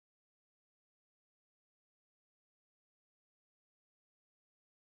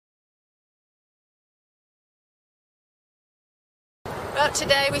Well,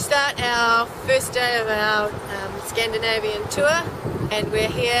 today we start our first day of our Scandinavian tour, and we're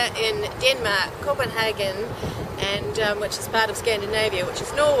here in Denmark, Copenhagen, and which is part of Scandinavia, which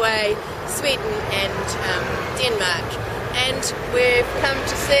is Norway, Sweden and Denmark. And we've come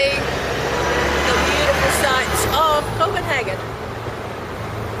to see the beautiful sights of Copenhagen.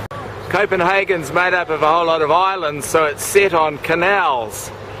 Copenhagen's made up of a whole lot of islands, so it's set on canals,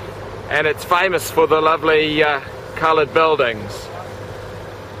 and it's famous for the lovely coloured buildings.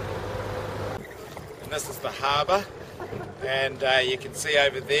 And this is the harbour, and you can see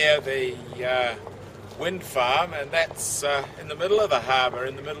over there the wind farm, and that's in the middle of the harbour,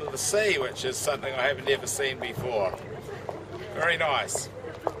 in the middle of the sea, which is something I haven't ever seen before. Very nice.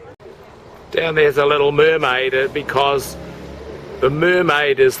 Down there's a little mermaid because the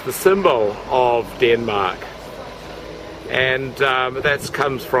mermaid is the symbol of Denmark, and that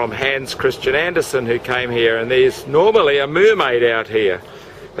comes from Hans Christian Andersen, who came here, and there's normally a mermaid out here,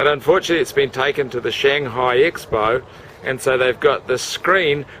 but unfortunately it's been taken to the Shanghai Expo, and so they've got this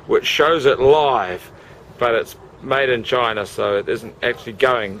screen which shows it live, but it's made in China, so it isn't actually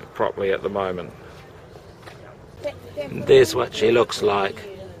going properly at the moment. And there's what she looks like.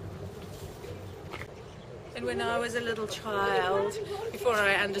 And when I was a little child, before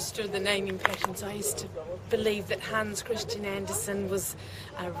I understood the naming patterns, I used to believe that Hans Christian Andersen was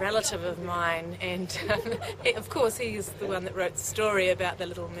a relative of mine, and of course he is the one that wrote the story about the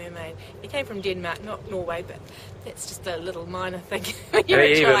Little Mermaid. He came from Denmark, not Norway, but that's just a little minor thing. And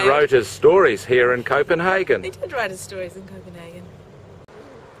he even wrote his stories here in Copenhagen. He did write his stories in Copenhagen.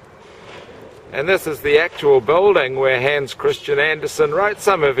 And this is the actual building where Hans Christian Andersen wrote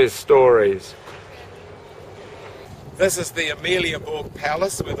some of his stories. This is the Amaliaborg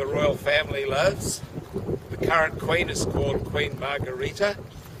Palace where the royal family lives. The current queen is called Queen Margareta,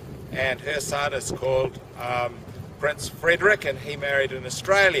 and her son is called Prince Frederick, and he married an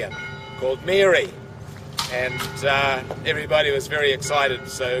Australian called Mary. And everybody was very excited,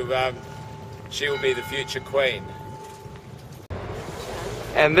 so she will be the future queen.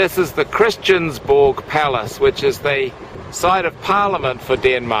 And this is the Christiansborg Palace, which is the site of Parliament for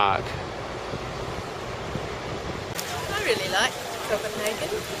Denmark. I really like Copenhagen.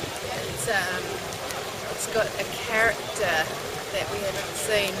 It's got a character that we haven't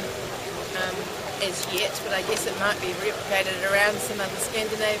seen as yet, but I guess it might be replicated around some other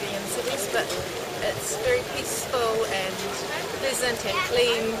Scandinavian cities, but it's very peaceful and pleasant and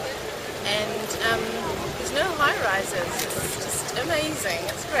clean, and there's no high-rises. It's just amazing.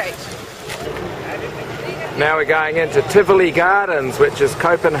 It's great. Now we're going into Tivoli Gardens, which is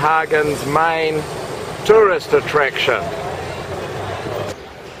Copenhagen's main tourist attraction.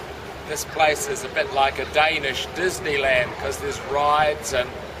 This place is a bit like a Danish Disneyland because there's rides and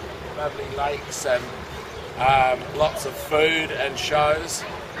lovely lakes and lots of food and shows.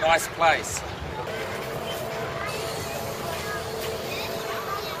 Nice place.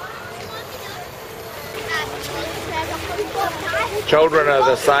 Children are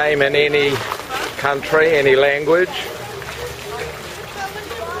the same in any country, any language.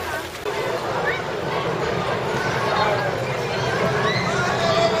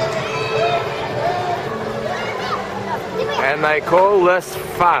 And they call this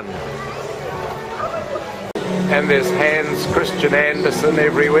fun. And there's Hans Christian Andersen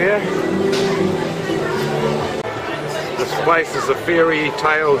everywhere. This place is a fairy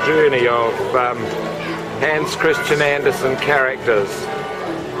tale journey of Hans Christian Andersen characters.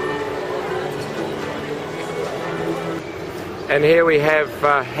 And here we have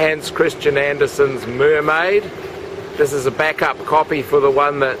Hans Christian Andersen's Mermaid. This is a backup copy for the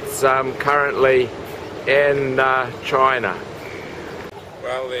one that's currently in China.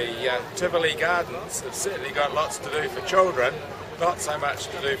 Well, the Tivoli Gardens have certainly got lots to do for children, not so much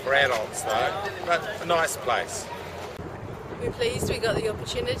to do for adults though, but a nice place. We're pleased we got the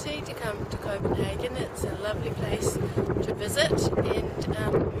opportunity to come to Copenhagen. It's a lovely place to visit,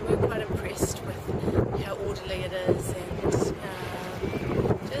 and we're quite impressed with how orderly it is, and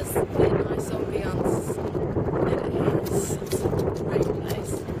just the nice ambience that it has. It's a great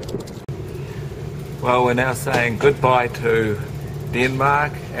place. Well, we're now saying goodbye to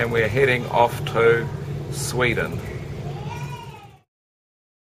Denmark, and we're heading off to Sweden.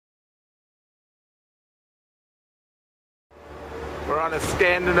 We're on a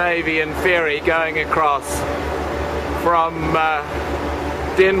Scandinavian ferry going across from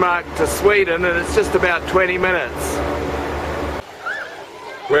Denmark to Sweden, and it's just about 20 minutes.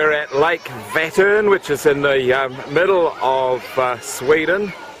 We're at Lake Vättern, which is in the middle of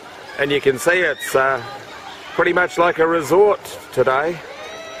Sweden, and you can see it's pretty much like a resort today.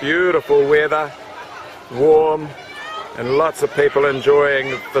 Beautiful weather, warm, and lots of people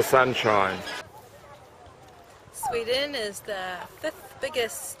enjoying the sunshine. Sweden is the 5th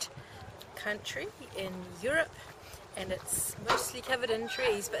biggest country in Europe, and it's mostly covered in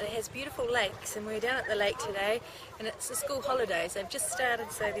trees, but it has beautiful lakes, and we're down at the lake today, and it's the school holidays. They've just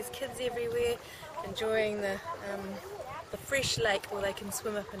started, so there's kids everywhere enjoying the fresh lake, or they can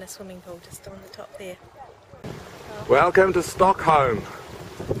swim up in a swimming pool just on the top there. Welcome to Stockholm,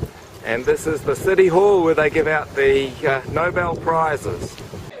 and this is the City Hall where they give out the Nobel Prizes.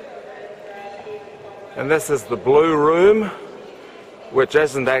 And this is the Blue Room, which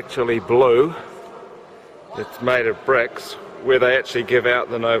isn't actually blue, it's made of bricks, where they actually give out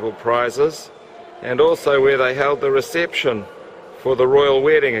the Nobel Prizes, and also where they held the reception for the royal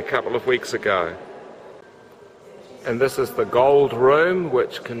wedding a couple of weeks ago. And this is the Gold Room,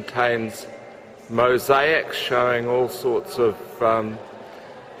 which contains mosaics showing all sorts of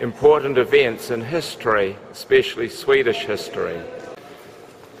important events in history, especially Swedish history.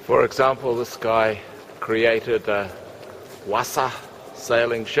 For example, this guy created a Wasa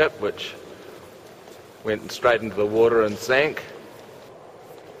sailing ship which went straight into the water and sank,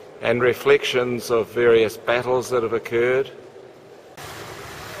 and reflections of various battles that have occurred.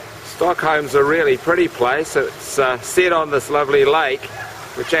 Stockholm's a really pretty place. It's set on this lovely lake,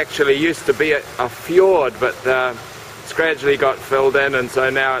 which actually used to be a fjord, but it's gradually got filled in, and so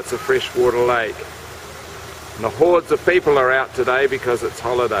now it's a freshwater lake. And the hordes of people are out today because it's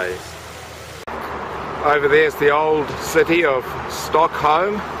holidays. Over there's the old city of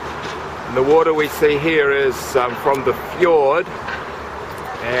Stockholm, and the water we see here is from the fjord,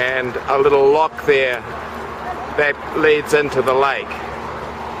 and a little lock there that leads into the lake.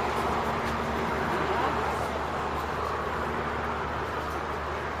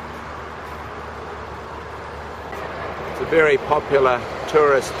 It's a very popular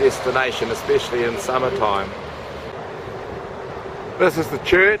tourist destination, especially in summertime. This is the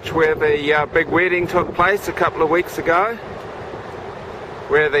church where the big wedding took place a couple of weeks ago,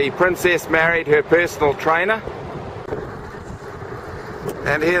 where the princess married her personal trainer.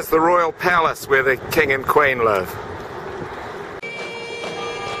 And here's the royal palace where the king and queen live.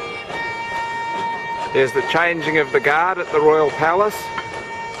 Here's the changing of the guard at the royal palace.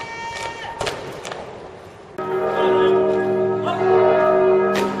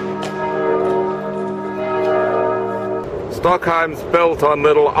 Stockholm's built on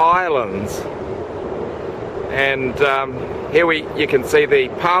little islands, and here you can see the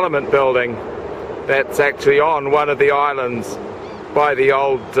Parliament building that's actually on one of the islands by the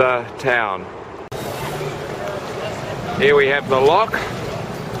old town. Here we have the lock.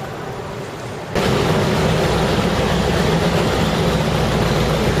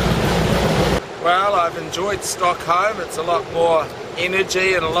 Well, I've enjoyed Stockholm. It's a lot more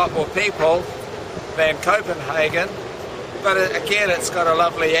energy and a lot more people than Copenhagen. But again, it's got a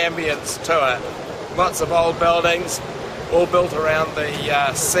lovely ambience to it. Lots of old buildings, all built around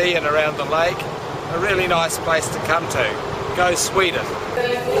the sea and around the lake. A really nice place to come to. Go Sweden.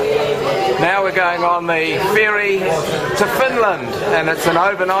 Now we're going on the ferry to Finland, and it's an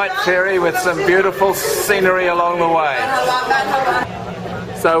overnight ferry with some beautiful scenery along the way.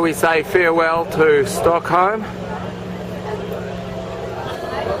 So we say farewell to Stockholm.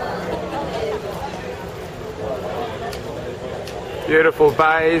 Beautiful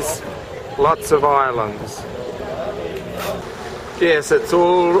bays, lots of islands. Yes, it's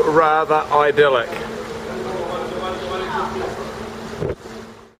all rather idyllic.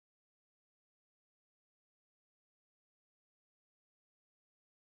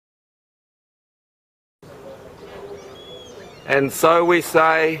 And so we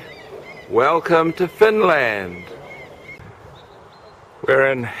say, welcome to Finland. We're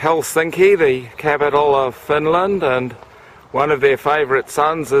in Helsinki, the capital of Finland, and one of their favourite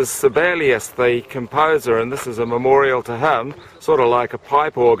sons is Sibelius, the composer, and this is a memorial to him, sort of like a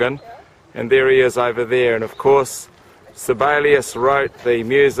pipe organ, and there he is over there. And of course, Sibelius wrote the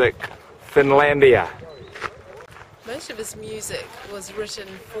music Finlandia. Most of his music was written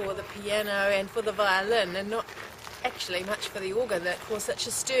for the piano and for the violin, and not actually much for the organ. That caused such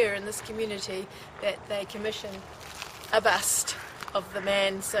a stir in this community that they commissioned a bust of the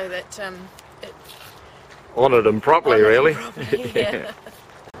man so that it honoured him properly, really. Yeah.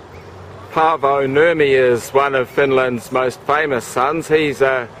 Paavo Nurmi is one of Finland's most famous sons. He's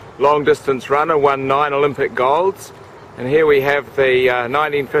a long-distance runner, won 9 Olympic golds, and here we have the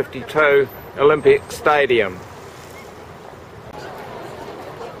 1952 Olympic Stadium.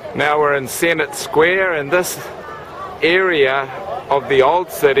 Now we're in Senate Square, and this area of the old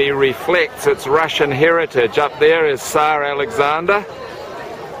city reflects its Russian heritage. Up there is Tsar Alexander,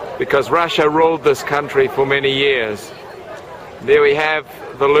 because Russia ruled this country for many years. There we have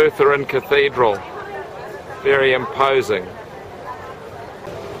the Lutheran Cathedral, very imposing.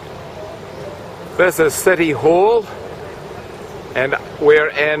 This is City Hall, and we're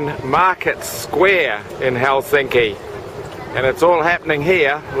in Market Square in Helsinki, and it's all happening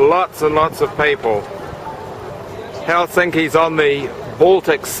here, lots and lots of people. Helsinki's on the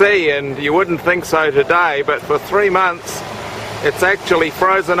Baltic Sea, and you wouldn't think so today, but for 3 months it's actually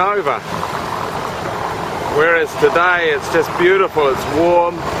frozen over. Whereas today it's just beautiful, it's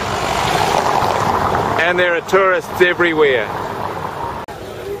warm, and there are tourists everywhere.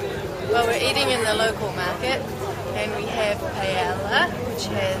 Well, we're eating in the local market, and we have paella, which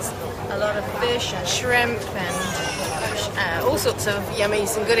has a lot of fish and shrimp and all sorts of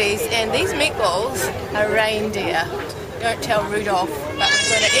yummies and goodies, and these meatballs are reindeer. Don't tell Rudolph, but we're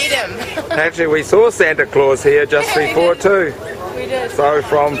going to eat him. Actually, we saw Santa Claus here just before too. We did. So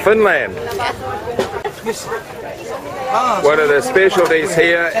from Finland. One of the specialties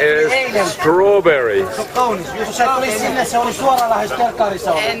here is strawberries.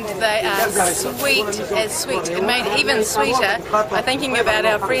 And they are sweet, made even sweeter by thinking about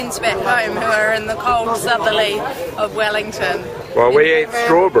our friends back home who are in the cold southerly of Wellington. Well, we eat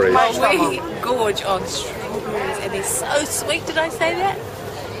strawberries. Well, we gorge on strawberries, and they're so sweet. Did I say that?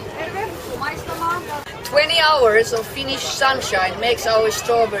 20 hours of Finnish sunshine makes our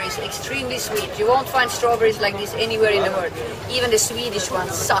strawberries extremely sweet. You won't find strawberries like this anywhere in the world. Even the Swedish one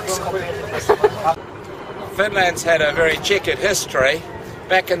sucks compared to this. Finland's had a very checkered history.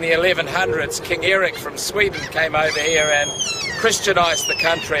 Back in the 1100s, King Eric from Sweden came over here and Christianized the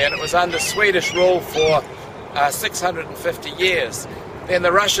country, and it was under Swedish rule for 650 years. Then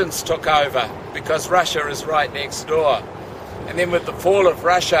the Russians took over because Russia is right next door. And then with the fall of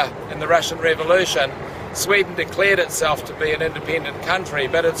Russia in the Russian Revolution, Sweden declared itself to be an independent country,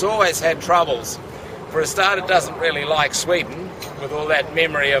 but it's always had troubles. For a start, it doesn't really like Sweden, with all that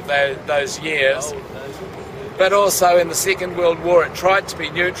memory of those years. But also in the Second World War, it tried to be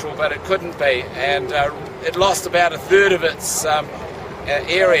neutral, but it couldn't be, and it lost about a third of its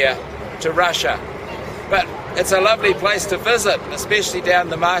area to Russia. But it's a lovely place to visit, especially down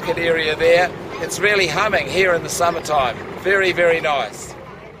the market area there. It's really humming here in the summertime. Very, very nice.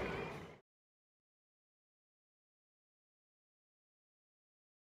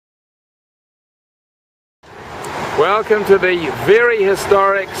 Welcome to the very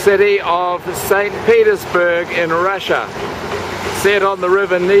historic city of St. Petersburg in Russia. Set on the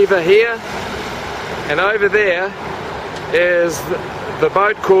river Neva here, and over there is the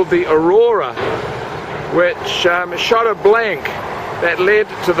boat called the Aurora, which shot a blank that led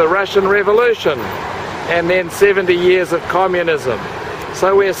to the Russian Revolution and then 70 years of communism.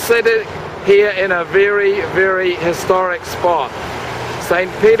 So we're sitting here in a very, very historic spot. St.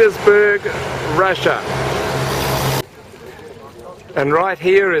 Petersburg, Russia. And right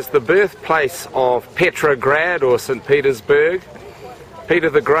here is the birthplace of Petrograd, or St. Petersburg. Peter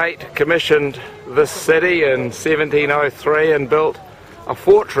the Great commissioned this city in 1703 and built a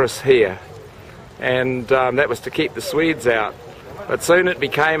fortress here. And that was to keep the Swedes out. But soon it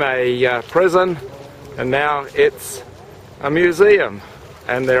became a prison, and now it's a museum.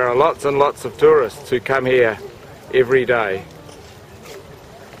 And there are lots and lots of tourists who come here every day.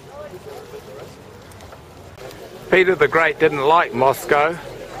 Peter the Great didn't like Moscow,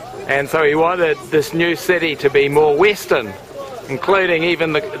 and so he wanted this new city to be more Western, including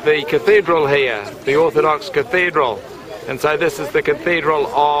even the cathedral here, the Orthodox Cathedral. And so this is the Cathedral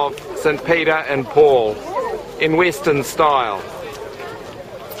of St. Peter and Paul in Western style.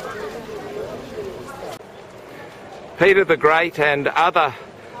 Peter the Great and other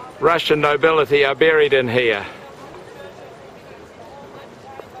Russian nobility are buried in here.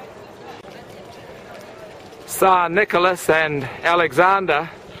 Tsar Nicholas and Alexander,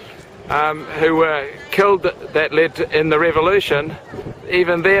 who were killed that led in the revolution,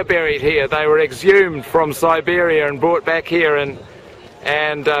 even they're buried here. They were exhumed from Siberia and brought back here and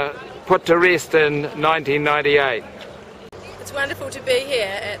put to rest in 1998. It's wonderful to be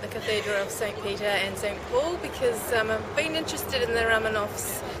here at the Cathedral of St. Peter and St. Paul, because I've been interested in the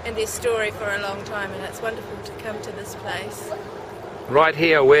Romanovs and their story for a long time, and it's wonderful to come to this place. Right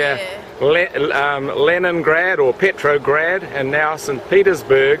here where Leningrad or Petrograd and now St.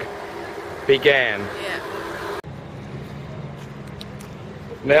 Petersburg began. Yeah.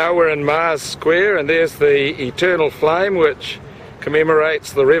 Now we're in Mars Square, and there's the eternal flame which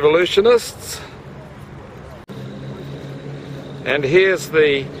commemorates the revolutionists. And here's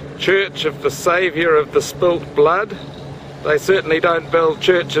the Church of the Saviour of the Spilt Blood. They certainly don't build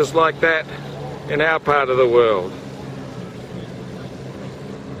churches like that in our part of the world.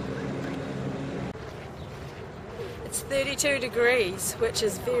 It's 32 degrees, which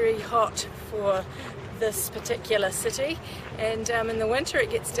is very hot for this particular city, and in the winter it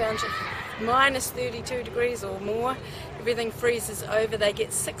gets down to minus 32 degrees or more. Everything freezes over. They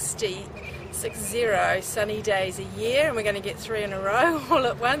get 60 sunny days a year, and we're going to get 3 in a row all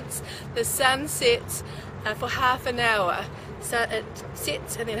at once. The sun sets for half an hour. So it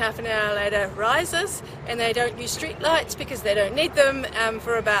sets and then half an hour later rises, and they don't use street lights because they don't need them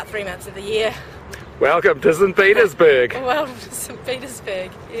for about 3 months of the year. Welcome to St. Petersburg. Welcome to St.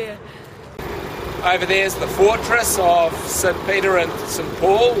 Petersburg, yeah. Over there's the fortress of St. Peter and St.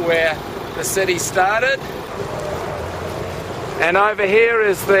 Paul, where the city started. And over here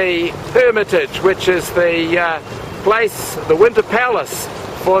is the Hermitage, which is the place, the winter palace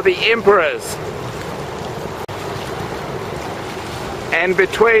for the emperors. And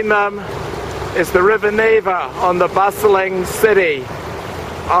between them is the River Neva on the bustling city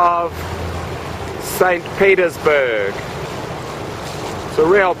of St. Petersburg. It's a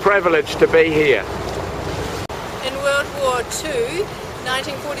real privilege to be here. In World War II,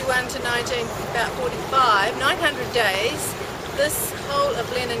 1941 to about 45, 900 days, this whole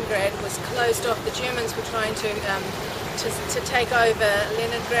of Leningrad was closed off. The Germans were trying to take over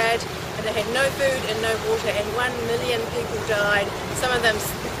Leningrad, and they had no food and no water, and 1 million people died. Some of them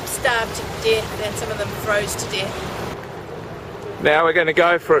starved to death, and some of them froze to death. Now we're going to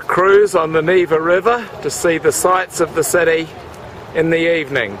go for a cruise on the Neva River to see the sights of the city in the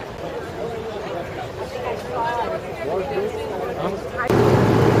evening.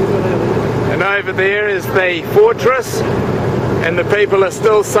 And over there is the fortress, and the people are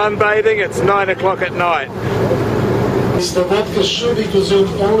still sunbathing. It's 9 o'clock at night. It's the vodka should be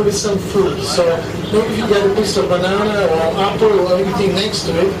consumed only with some fruit. So maybe if you get a piece of banana or apple or anything next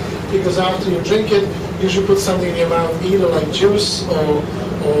to it, because after you drink it, you should put something in your mouth, either like juice or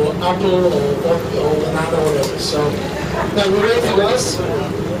apple or banana or whatever. So now we're ready for us.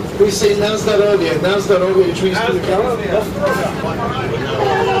 We say Nazdar which means to the cow.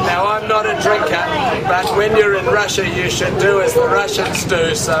 Now I'm not a drinker, but when you're in Russia you should do as the Russians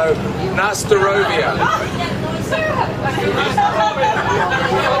do, so Nazdarovia.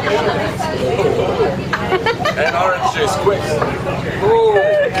 And orange juice, quick.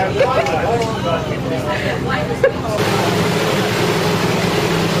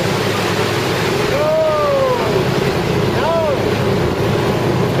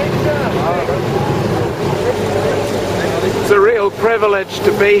 It's a real privilege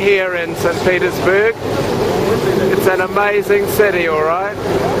to be here in St. Petersburg. It's an amazing city, all right?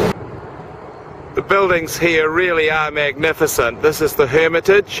 The buildings here really are magnificent. This is the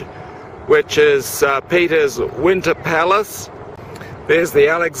Hermitage, which is Peter's winter palace. There's the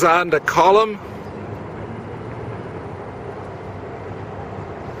Alexander Column.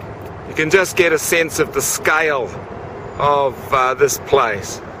 You can just get a sense of the scale of this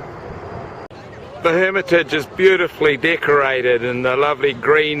place. The Hermitage is beautifully decorated in the lovely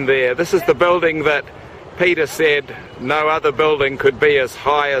green there. This is the building that Peter said no other building could be as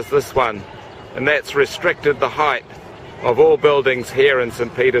high as this one, and that's restricted the height of all buildings here in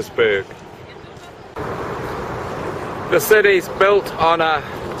St. Petersburg. The city's built on a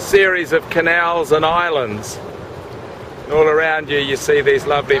series of canals and islands. All around you, you see these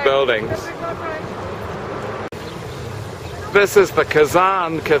lovely buildings. This is the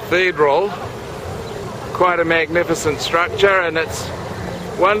Kazan Cathedral. Quite a magnificent structure, and it's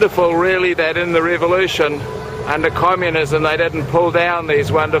wonderful really that in the revolution under communism they didn't pull down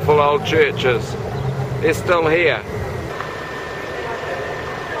these wonderful old churches. They're still here.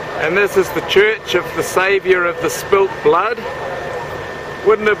 And this is the Church of the Saviour of the Spilt Blood.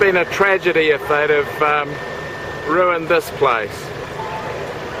 Wouldn't have been a tragedy if they'd have ruined this place.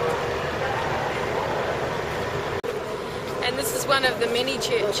 And this is one of the many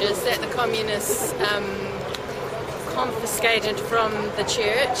churches that the communists confiscated from the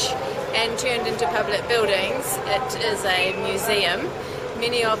church and turned into public buildings. It is a museum.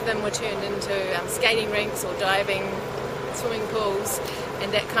 Many of them were turned into skating rinks or diving, swimming pools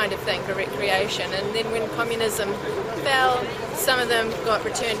and that kind of thing for recreation. And then when communism fell, some of them got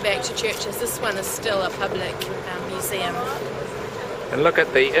returned back to churches. This one is still a public museum. And look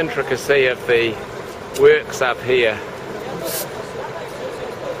at the intricacy of the works up here.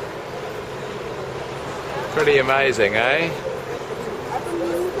 Pretty amazing, eh?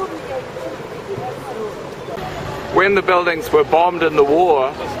 When the buildings were bombed in the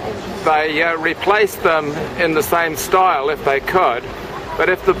war, they replaced them in the same style if they could, but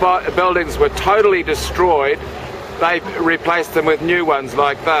if the buildings were totally destroyed, they replaced them with new ones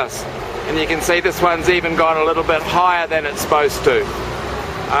like this. And you can see this one's even gone a little bit higher than it's supposed to.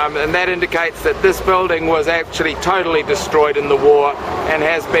 and that indicates that this building was actually totally destroyed in the war and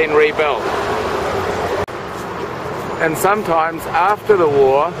has been rebuilt. And sometimes after the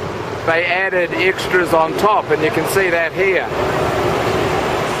war they added extras on top, and you can see that here.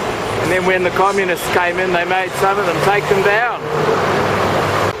 And then when the communists came in, they made some of them take them down.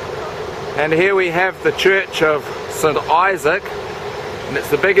 And here we have the church of St. Isaac, and it's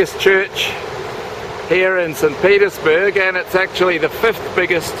the biggest church here in St. Petersburg, and it's actually the 5th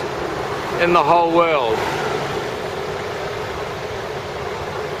biggest in the whole world.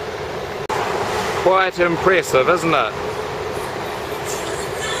 Quite impressive, isn't it?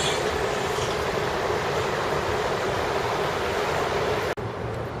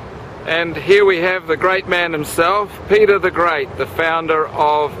 And here we have the great man himself, Peter the Great, the founder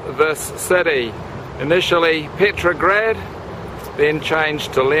of this city. Initially Petrograd, then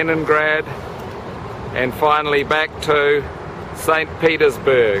changed to Leningrad, and finally back to St.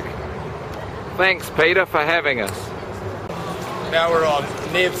 Petersburg. Thanks, Peter, for having us. Now we're on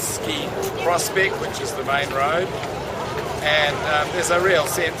Nevsky Prospect, which is the main road, and there's a real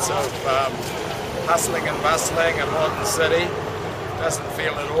sense of hustling and bustling, a modern city. Doesn't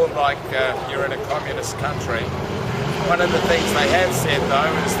feel at all like you're in a communist country. One of the things they have said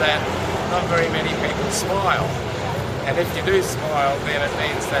though is that not very many people smile, and if you do smile then it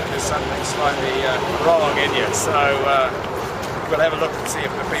means that there's something slightly wrong in you, so we'll have a look and see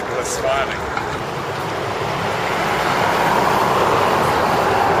if the people are smiling.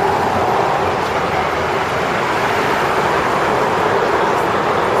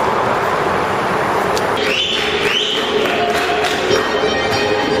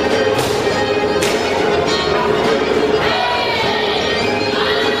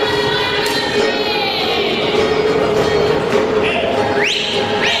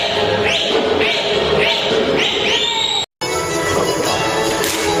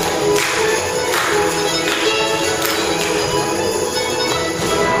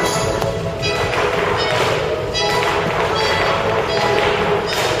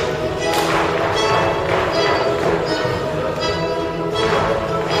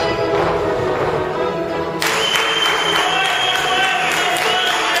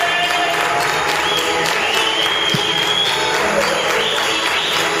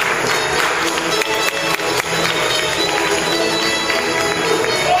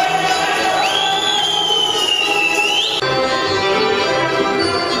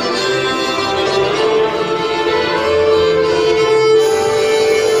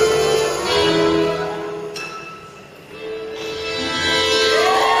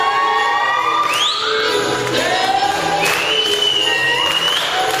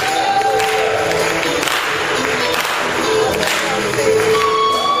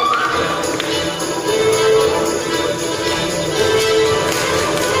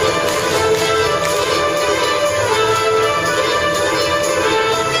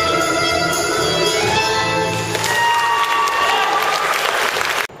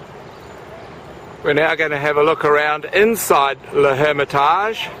 We're now going to have a look around inside Le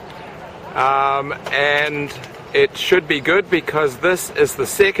Hermitage, and it should be good because this is the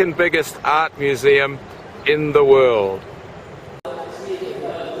 2nd biggest art museum in the world.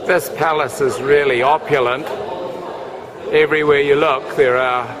 This palace is really opulent. Everywhere you look there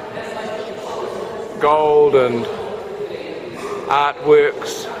are gold and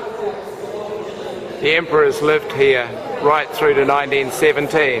artworks. The emperors lived here right through to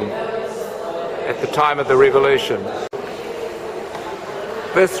 1917. At the time of the revolution.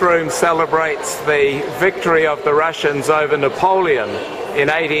 This room celebrates the victory of the Russians over Napoleon in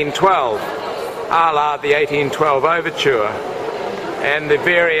 1812, a la the 1812 overture, and the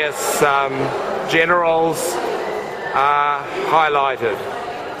various generals are highlighted.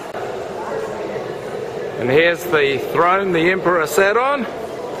 And here's the throne the emperor sat on.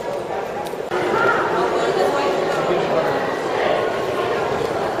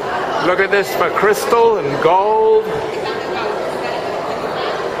 Look at this for crystal and gold.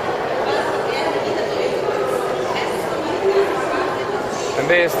 And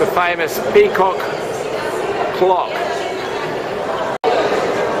there's the famous peacock clock.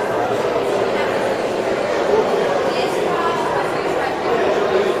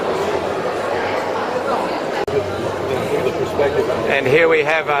 And here we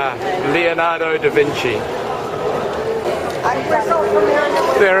have Leonardo da Vinci.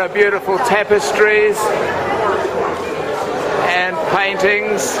 There are beautiful tapestries and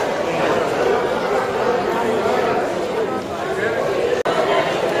paintings.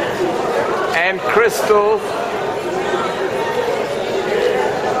 And crystal.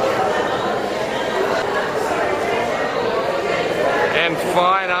 And and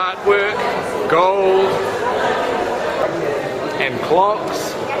fine artwork, gold and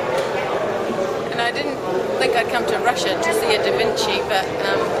clocks. And I didn't think I'd come to Russia to see a Da Vinci, but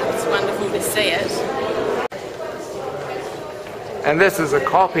it's wonderful to see it. And this is a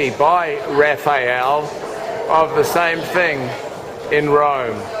copy by Raphael of the same thing in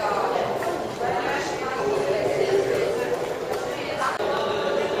Rome.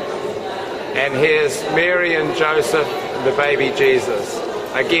 And here's Mary and Joseph, the baby Jesus,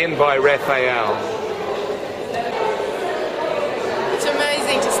 again by Raphael. It's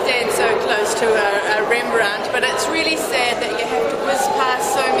amazing to stand so close to a Rembrandt, but it's really sad that you have to whiz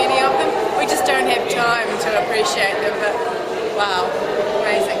past so many of them. We just don't have time to appreciate them, but wow,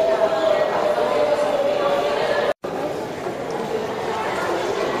 amazing.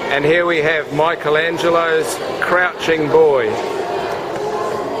 And here we have Michelangelo's Crouching Boy.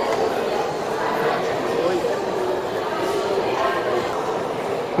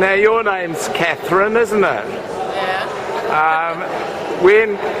 Now your name's Catherine, isn't it? Yeah.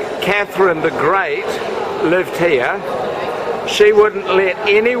 When Catherine the Great lived here, she wouldn't let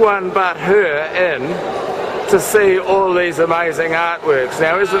anyone but her in to see all these amazing artworks.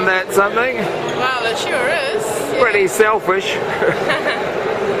 Now isn't that something? Wow, it sure is. Yeah. Pretty selfish.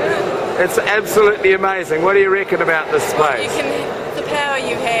 It's absolutely amazing. What do you reckon about this place? The power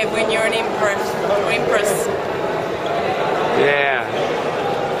you have when you're an emperor or empress. Yeah.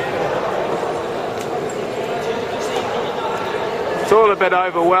 It's all a bit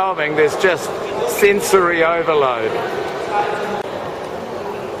overwhelming. There's just sensory overload.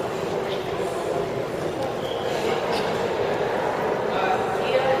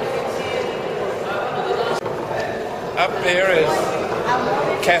 Up there is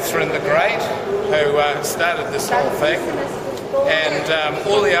Catherine the Great, who started this whole thing, and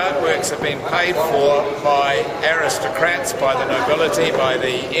all the artworks have been paid for by aristocrats, by the nobility, by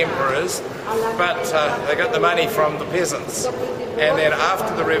the emperors, but they got the money from the peasants. And then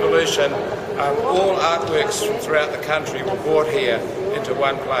after the revolution, all artworks from throughout the country were brought here into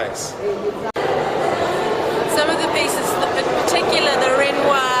one place. Some of the pieces, in particular the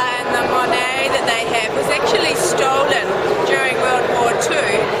Renoir and the Monet that they have, was actually stolen during World War II,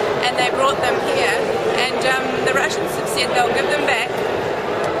 and they brought them here. And the Russians have said they'll give them back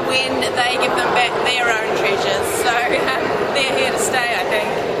when they give them back their own treasures. So they're here to stay, I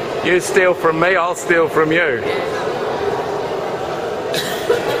think. You steal from me, I'll steal from you.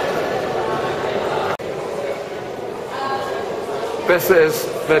 This is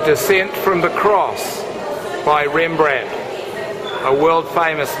The Descent from the Cross by Rembrandt, a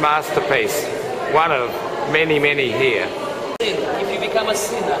world-famous masterpiece, one of many, many here. If you become a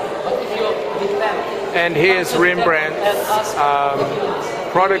sinner, but if you repent, and here's Rembrandt's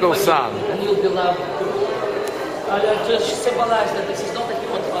Prodigal Son. and you'll be loved. Just symbolize that this is not a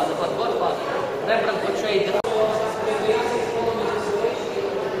human father, but God Father. Rembrandt portrayed the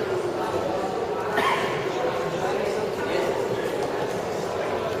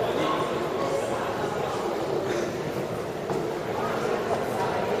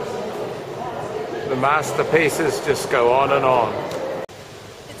masterpieces just go on and on.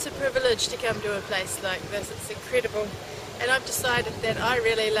 It's a privilege to come to a place like this. It's incredible. And I've decided that I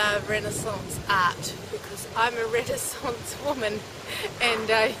really love Renaissance art because I'm a Renaissance woman and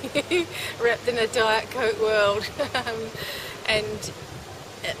wrapped in a Diet Coke world. And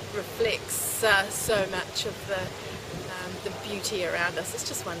it reflects so much of the beauty around us. It's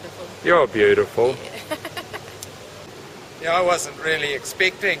just wonderful. You're beautiful. Yeah. Yeah, I wasn't really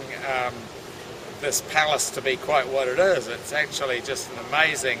expecting this palace to be quite what it is. It's actually just an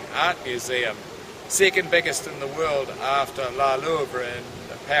amazing art museum, second biggest in the world after La Louvre in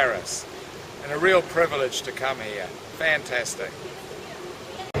Paris, and a real privilege to come here. Fantastic.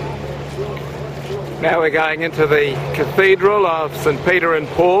 Now we're going into the Cathedral of St. Peter and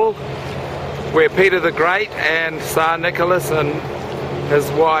Paul, where Peter the Great and Tsar Nicholas and his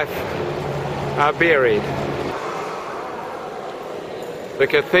wife are buried. The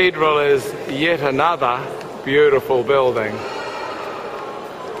cathedral is yet another beautiful building.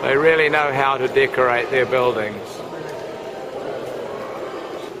 They really know how to decorate their buildings.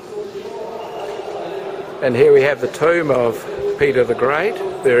 And here we have the tomb of Peter the Great.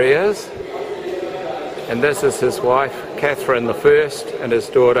 There he is. And this is his wife, Catherine the First, and his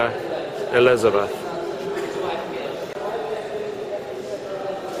daughter, Elizabeth.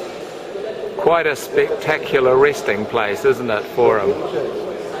 Quite a spectacular resting place, isn't it, for him?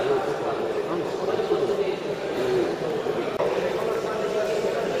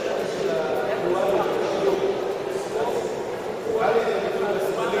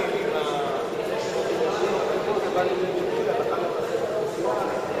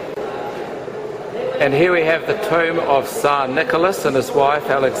 And here we have the tomb of Tsar Nicholas and his wife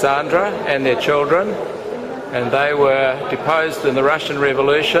Alexandra and their children. And they were deposed in the Russian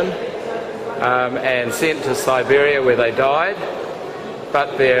Revolution and sent to Siberia where they died.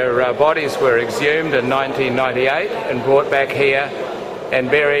 But their bodies were exhumed in 1998 and brought back here and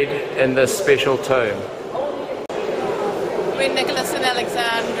buried in this special tomb. When Nicholas and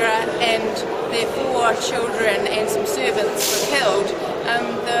Alexandra and their 4 children and some servants were killed,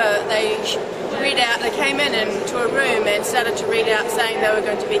 they came into a room and started to read out saying they were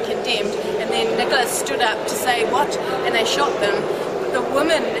going to be condemned, and then Nicholas stood up to say what, and they shot them. The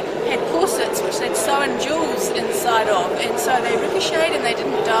women had corsets which they'd sewn jewels inside of, and so they ricocheted and they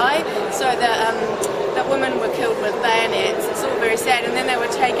didn't die, so the women were killed with bayonets. It's all very sad. And then they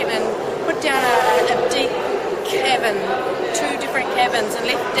were taken and put down a deep cabin, 2 different cabins, and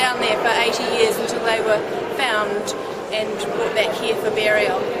left down there for 80 years until they were found and brought back here for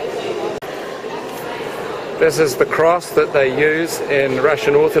burial. This is the cross that they use in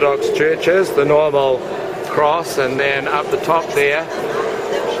Russian Orthodox churches, the normal cross, and then up the top there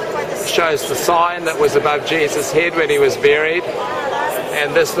shows the sign that was above Jesus' head when he was buried,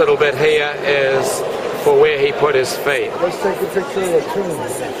 and this little bit here is for where he put his feet. Let's take a picture of the tomb.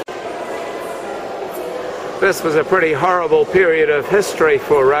 This was a pretty horrible period of history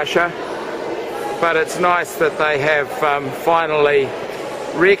for Russia, but it's nice that they have finally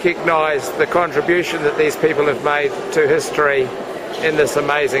recognized the contribution that these people have made to history in this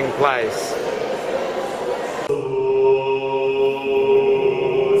amazing place.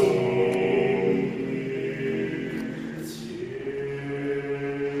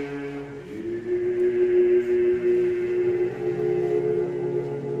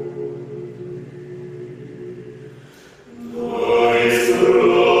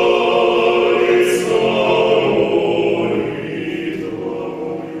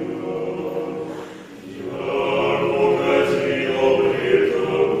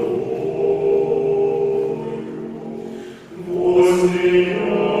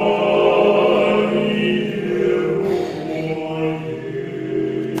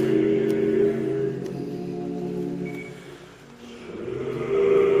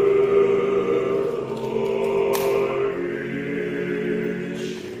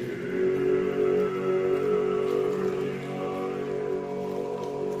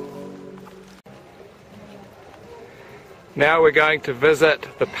 Now we're going to visit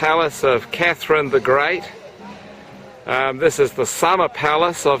the palace of Catherine the Great. This is the summer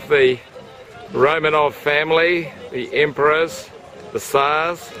palace of the Romanov family, the emperors, the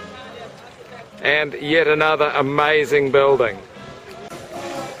Tsars, and yet another amazing building.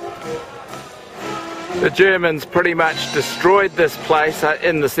 The Germans pretty much destroyed this place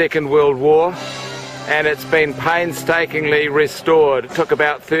in the Second World War, and it's been painstakingly restored. It took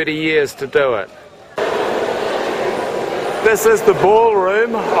about 30 years to do it. This is the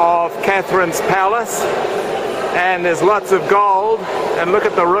ballroom of Catherine's palace, and there's lots of gold, and look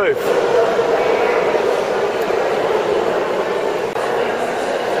at the roof.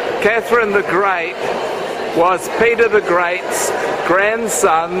 Catherine the Great was Peter the Great's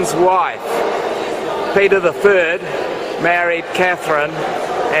grandson's wife. Peter III married Catherine,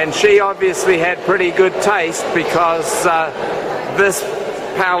 and she obviously had pretty good taste because this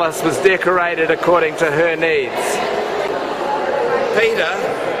palace was decorated according to her needs. Peter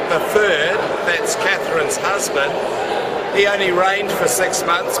III, that's Catherine's husband, he only reigned for 6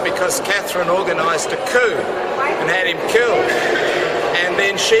 months because Catherine organised a coup and had him killed. And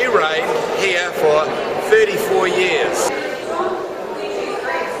then she reigned here for 34 years.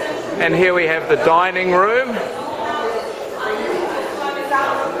 And here we have the dining room.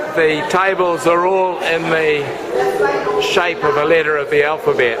 The tables are all in the shape of a letter of the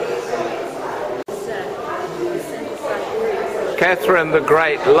alphabet. Catherine the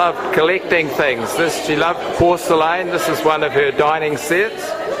Great loved collecting things. She loved porcelain. This is one of her dining sets,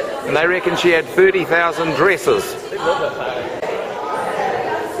 and they reckon she had 30,000 dresses.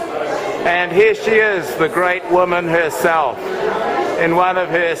 And here she is, the great woman herself, in one of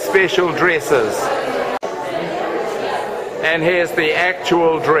her special dresses. And here's the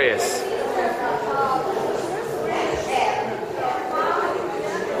actual dress.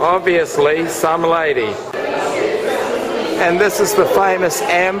 Obviously, some lady. And this is the famous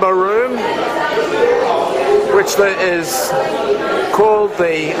amber room, which is called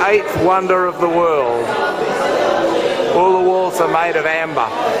the 8th wonder of the world. All the walls are made of amber.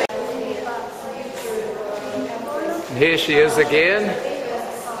 And here she is again,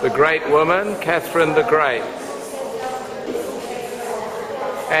 the great woman, Catherine the Great.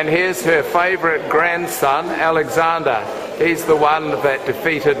 And here's her favourite grandson, Alexander. He's the one that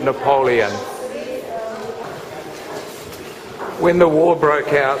defeated Napoleon. When the war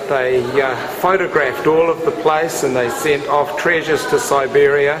broke out, they photographed all of the place, and they sent off treasures to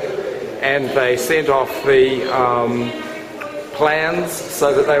Siberia, and they sent off the plans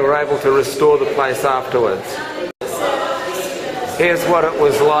so that they were able to restore the place afterwards. Here's what it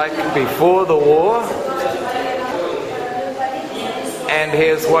was like before the war, and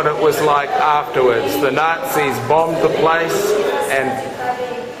here's what it was like afterwards. The Nazis bombed the place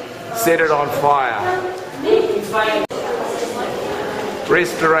and set it on fire.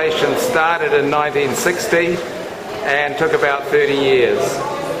 Restoration started in 1960 and took about 30 years.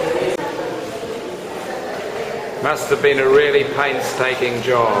 Must have been a really painstaking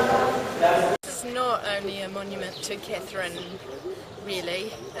job. It's not only a monument to Catherine,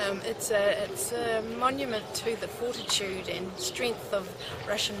 really. It's a monument to the fortitude and strength of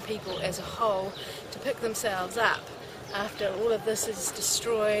Russian people as a whole to pick themselves up after all of this is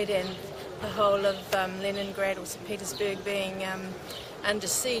destroyed and the whole of Leningrad or St. Petersburg being under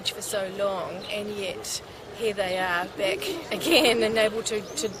siege for so long, and yet here they are back again and able to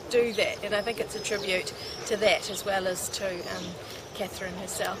do that. And I think it's a tribute to that as well as to Catherine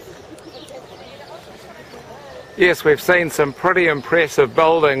herself. Yes, we've seen some pretty impressive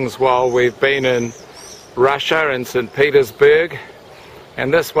buildings while we've been in Russia and St. Petersburg,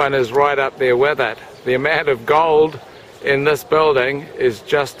 and this one is right up there with it. The amount of gold in this building is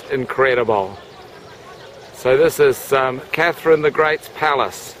just incredible. So this is Catherine the Great's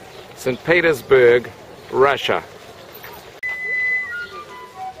palace, St. Petersburg, Russia.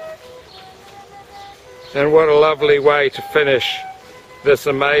 And what a lovely way to finish this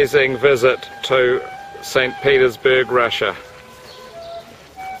amazing visit to St. Petersburg, Russia.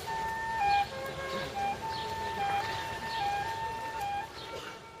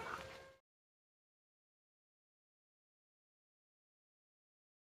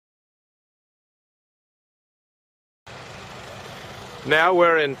 Now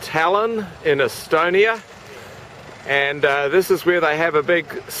we're in Tallinn in Estonia, and this is where they have a big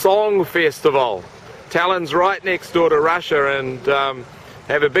song festival. Tallinn's right next door to Russia, and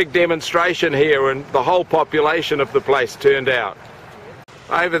have a big demonstration here, and the whole population of the place turned out.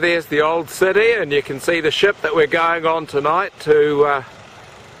 Over there's the old city, and you can see the ship that we're going on tonight to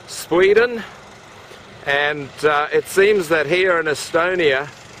Sweden. And it seems that here in Estonia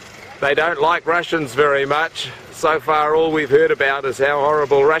they don't like Russians very much. So far all we've heard about is how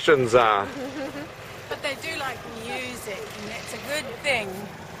horrible Russians are. But they do like music, and that's a good thing.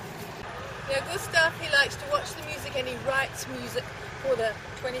 Yeah, Gustav, he likes to watch the music, and he writes music for the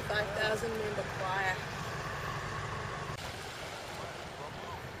 25,000 member choir.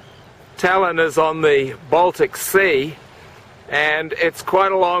 Tallinn is on the Baltic Sea, and it's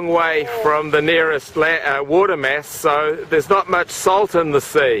quite a long way from the nearest water mass, so there's not much salt in the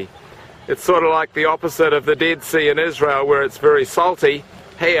sea. It's sort of like the opposite of the Dead Sea in Israel, where it's very salty.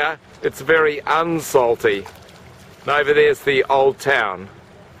 Here it's very unsalty. And over there's the old town.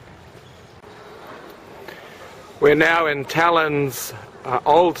 We're now in Tallinn's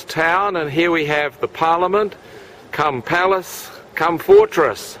old town, and here we have the Parliament, come palace, come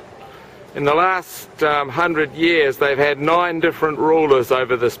fortress. In the last 100 years they've had 9 different rulers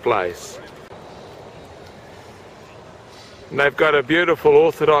over this place. And they've got a beautiful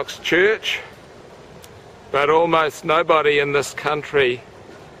Orthodox church, but almost nobody in this country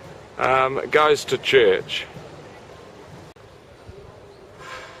goes to church.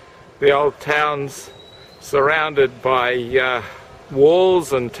 The old town's surrounded by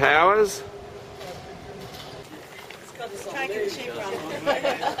walls and towers.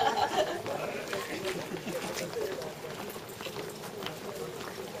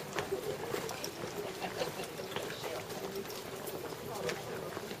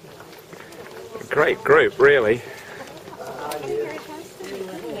 A great group, really.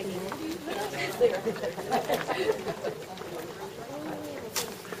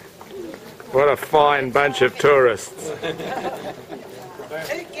 What a fine bunch of tourists.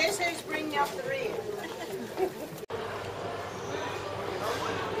 Guess who's bringing up the rear?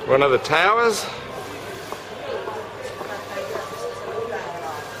 One of the towers.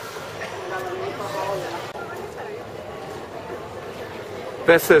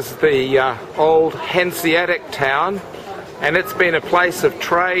 This is the old Hanseatic town, and it's been a place of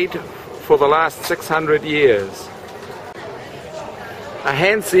trade for the last 600 years. A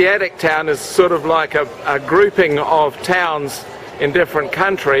Hanseatic town is sort of like a grouping of towns in different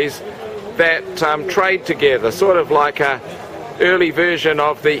countries that trade together, sort of like a early version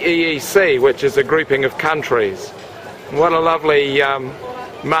of the EEC, which is a grouping of countries. What a lovely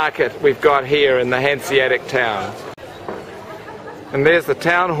market we've got here in the Hanseatic town. And there's the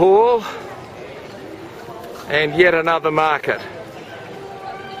town hall, And yet another market.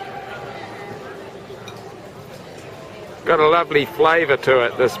 Got a lovely flavour to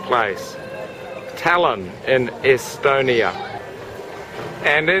it, this place. Tallinn in Estonia.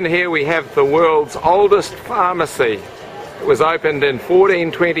 And in here we have the world's oldest pharmacy. It was opened in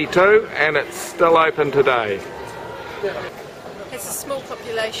 1422 and it's still open today. It's a small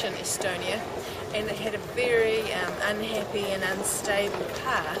population, Estonia, and they had a very unhappy and unstable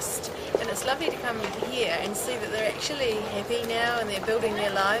past, and it's lovely to come into here and see that they're actually happy now and they're building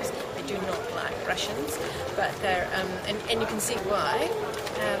their lives. They do not like Russians, but they're and you can see why,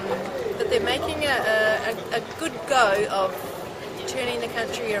 that they're making a good go of turning the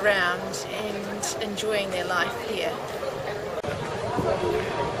country around and enjoying their life here.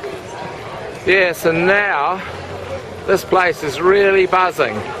 Yes, and now this place is really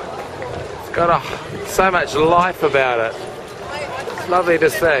buzzing. It's got so much life about it. It's lovely to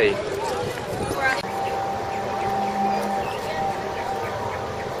see.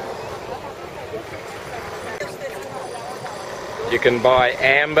 You can buy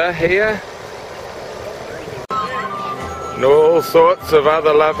amber here and all sorts of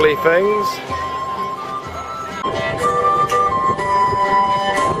other lovely things.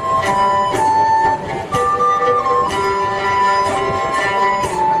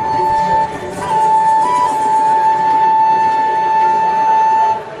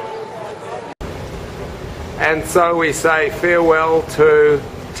 And so we say farewell to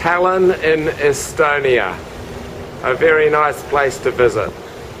Tallinn in Estonia. A very nice place to visit.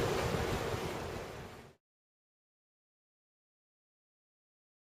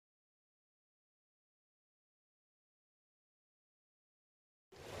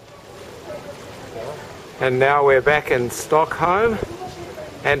 And now we're back in Stockholm,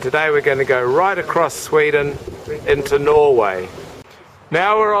 and today we're going to go right across Sweden into Norway.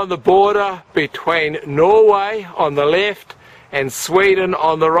 Now we're on the border between Norway on the left and Sweden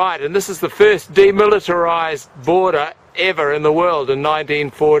on the right, and this is the first demilitarized border ever in the world in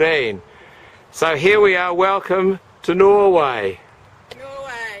 1914. So here we are, welcome to Norway.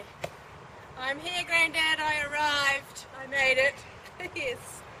 Norway. I'm here, Grandad, I arrived. I made it. Yes.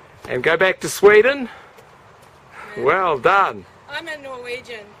 And go back to Sweden? Yeah. Well done. I'm a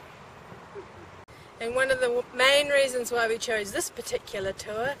Norwegian. And one of the main reasons why we chose this particular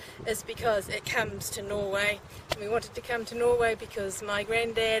tour is because it comes to Norway. And we wanted to come to Norway because my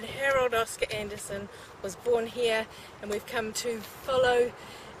granddad, Harold Oscar Anderson, was born here, and we've come to follow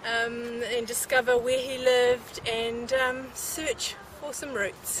and discover where he lived and search for some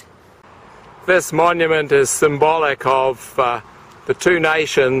roots. This monument is symbolic of the two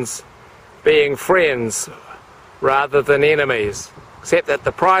nations being friends rather than enemies. Except that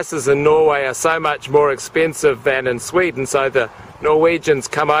the prices in Norway are so much more expensive than in Sweden, so the Norwegians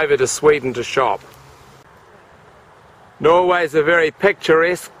come over to Sweden to shop. Norway is a very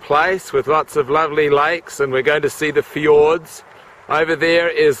picturesque place with lots of lovely lakes, and we're going to see the fjords. Over there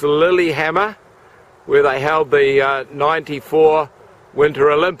is Lillehammer, where they held the 94 Winter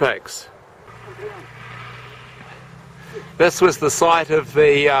Olympics. This was the site of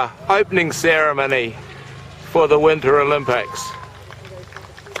the opening ceremony for the Winter Olympics.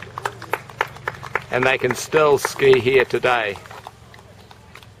 And they can still ski here today.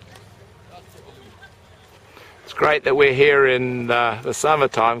 It's great that we're here in the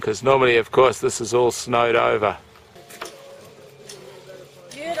summertime, because normally, of course, this is all snowed over.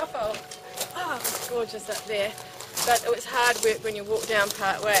 Beautiful. Oh, it's gorgeous up there. But it was hard work when you walk down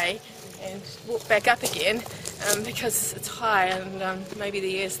part way and walk back up again, because it's high and maybe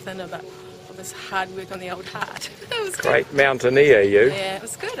the air's thinner, but it was hard work on the old heart. It was Great good. mountaineer, you. Yeah, it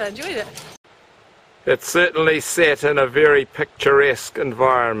was good. I enjoyed it. It's certainly set in a very picturesque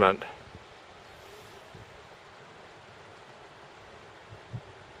environment.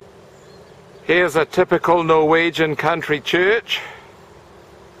 Here's a typical Norwegian country church.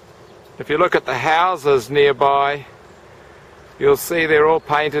 If you look at the houses nearby, you'll see they're all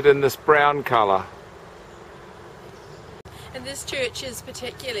painted in this brown colour. And this church is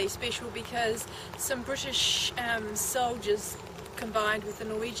particularly special because some British soldiers combined with the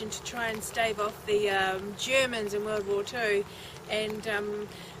Norwegian to try and stave off the Germans in World War II, and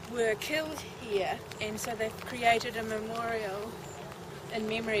were killed here, and so they've created a memorial in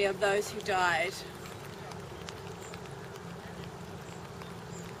memory of those who died.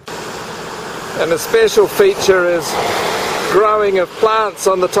 And a special feature is growing of plants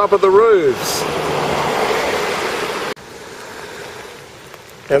on the top of the roofs.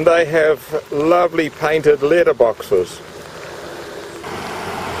 And they have lovely painted letterboxes.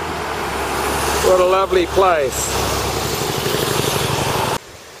 What a lovely place.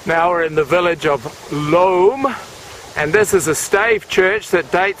 Now we're in the village of Loam, and this is a stave church that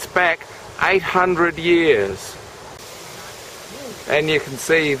dates back 800 years. And you can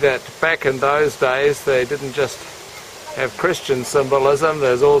see that back in those days they didn't just have Christian symbolism,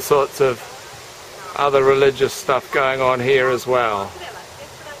 there's all sorts of other religious stuff going on here as well.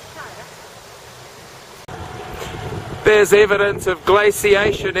 There's evidence of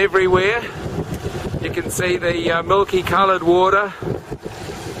glaciation everywhere. You can see the milky coloured water,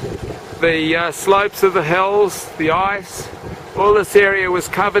 the slopes of the hills, the ice. All this area was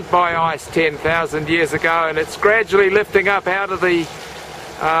covered by ice 10,000 years ago, and it's gradually lifting up out of the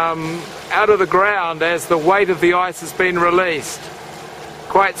ground as the weight of the ice has been released.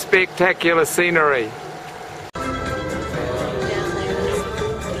 Quite spectacular scenery.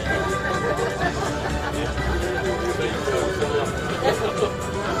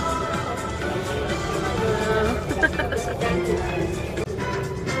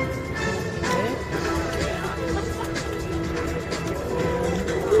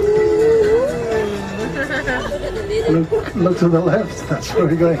 Look to the left, that's where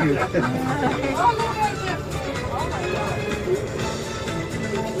we're going.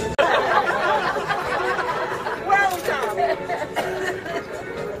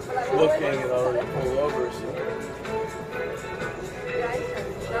 Looking at already pull over.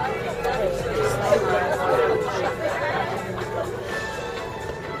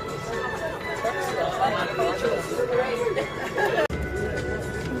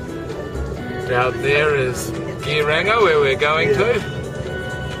 Down there is Geiranger, where we're going to.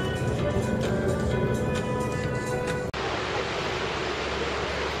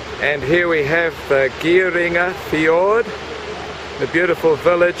 And here we have the Geiranger fjord, the beautiful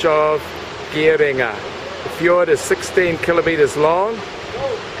village of Geiranger. The fjord is 16 kilometers long,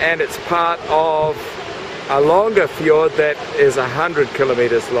 and it's part of a longer fjord that is 100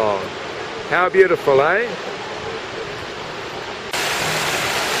 kilometers long. How beautiful, eh?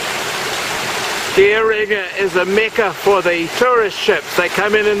 Geiranger is a mecca for the tourist ships. They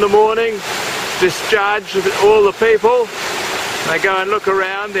come in the morning, discharge all the people, they go and look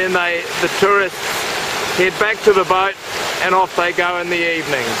around, then the tourists head back to the boat and off they go in the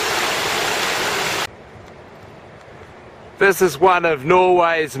evening. This is one of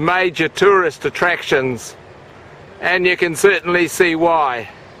Norway's major tourist attractions, and you can certainly see why.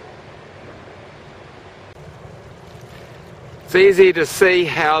 It's easy to see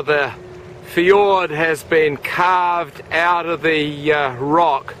how the fjord has been carved out of the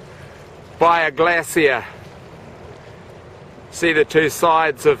rock by a glacier. See the two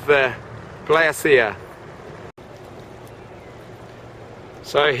sides of the glacier.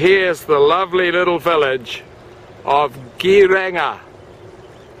 So here's the lovely little village of Geiranger,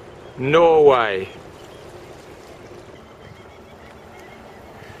 Norway.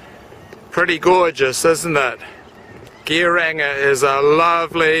 Pretty gorgeous, isn't it? Geiranger is a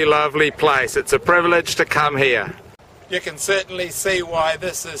lovely, lovely place. It's a privilege to come here. You can certainly see why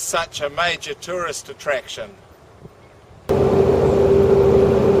this is such a major tourist attraction.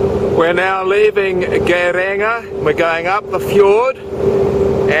 We're now leaving Geiranger. We're going up the fjord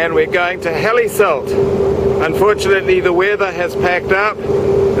and we're going to Helsinki. Unfortunately, the weather has packed up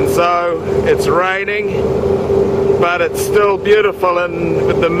and so it's raining, but it's still beautiful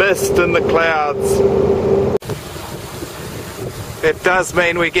with the mist and the clouds. It does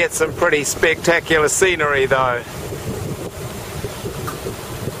mean we get some pretty spectacular scenery though.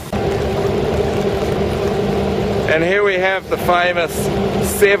 And here we have the famous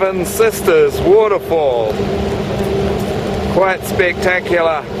Seven Sisters waterfall. Quite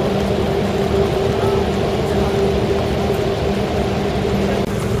spectacular.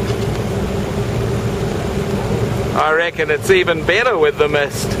 I reckon it's even better with the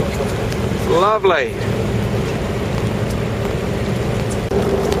mist. Lovely.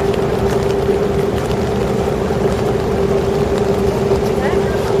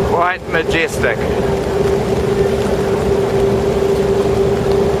 Quite majestic.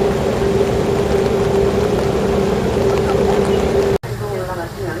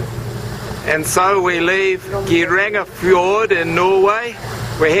 And so we leave Geiranger Fjord in Norway.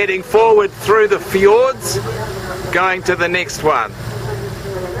 We're heading forward through the fjords, going to the next one.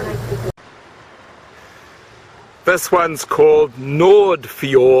 This one's called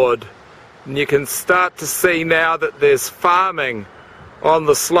Nordfjord, and you can start to see now that there's farming on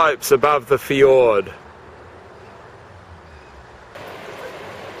the slopes above the fjord.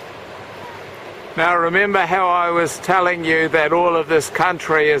 Now remember how I was telling you that all of this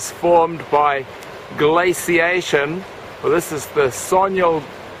country is formed by glaciation? Well, this is the Sonyal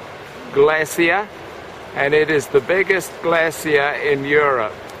Glacier, and it is the biggest glacier in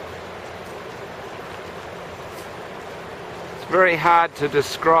Europe. Very hard to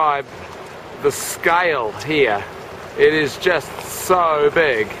describe the scale here. It is just so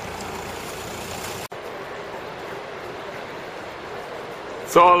big.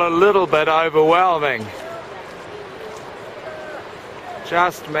 It's all a little bit overwhelming.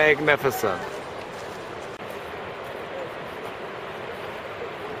 Just magnificent.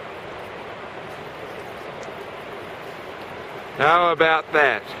 How about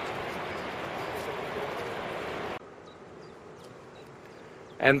that?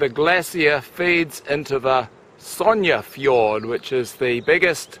 And the glacier feeds into the Sogne fjord, which is the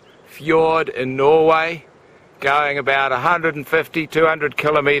biggest fjord in Norway, going about 150-200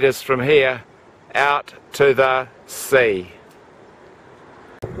 kilometres from here out to the sea.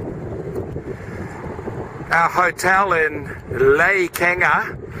 Our hotel in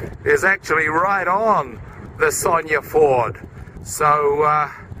Leikanger is actually right on the Sogne fjord, so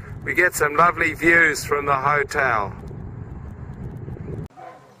we get some lovely views from the hotel.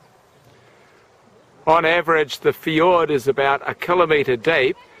 On average, the fjord is about 1 kilometre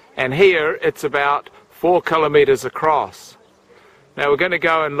deep, and here it's about 4 kilometres across. Now we're going to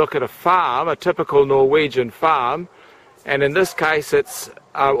go and look at a farm, a typical Norwegian farm, and in this case it's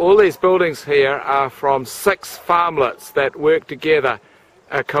all these buildings here are from 6 farmlets that work together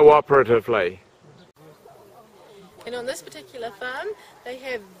cooperatively. And on this particular farm they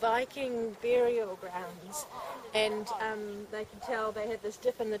have Viking burial grounds, and they can tell they have this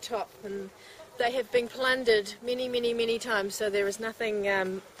dip in the top, and they have been plundered many times, so there is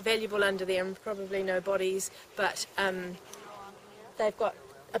nothing valuable under them, probably no bodies, but they've got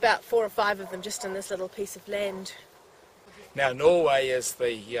about 4 or 5 of them just in this little piece of land. Now Norway is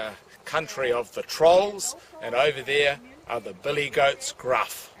the country of the trolls, and over there are the billy goats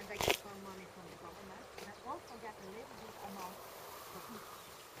gruff.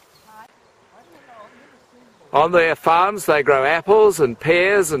 On their farms they grow apples and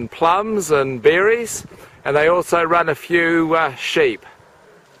pears and plums and berries, and they also run a few sheep.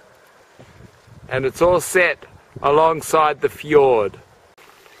 And it's all set alongside the fjord.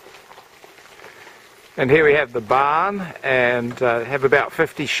 And here we have the barn, and have about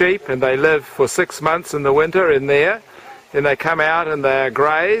 50 sheep, and they live for 6 months in the winter in there. Then they come out and they are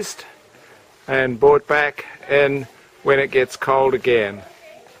grazed and brought back in when it gets cold again.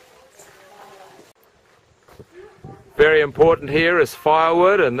 Very important here is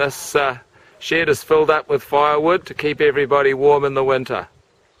firewood, and this shed is filled up with firewood to keep everybody warm in the winter.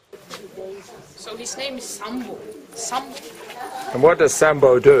 So his name is Sambo. Sambo. And what does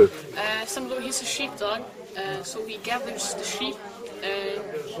Sambo do? Sambo, he's a sheepdog, so he gathers the sheep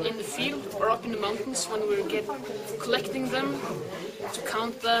in the field or up in the mountains when we're collecting them, to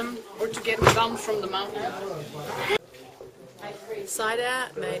count them, or to get them down from the mountain.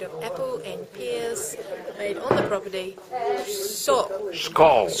 Cider made of apple and pears, made on the property.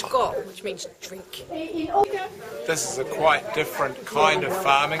 Skål, which means drink. This is a quite different kind of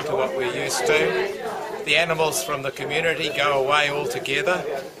farming to what we're used to. The animals from the community go away all together,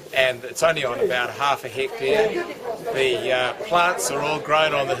 and it's only on about half a hectare. The plants are all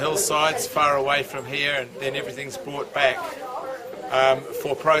grown on the hillsides far away from here, and then everything's brought back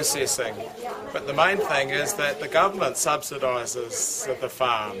for processing. But the main thing is that the government subsidises the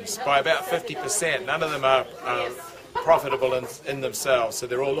farms by about 50%. None of them are profitable in themselves, so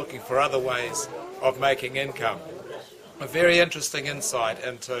they're all looking for other ways of making income. A very interesting insight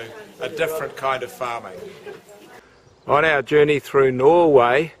into a different kind of farming. On our journey through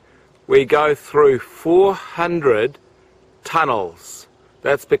Norway, we go through 400 tunnels.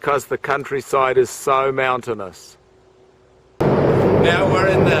 That's because the countryside is so mountainous. Now we're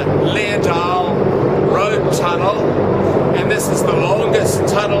in the Leerdal Road Tunnel, and this is the longest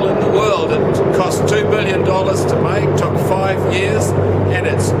tunnel in the world. It cost $2 billion to make, took 5 years, and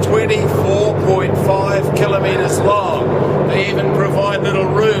it's 24.5 kilometres long. They even provide little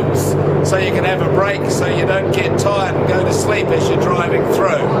rooms so you can have a break so you don't get tired and go to sleep as you're driving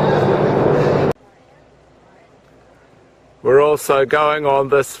through. We're also going on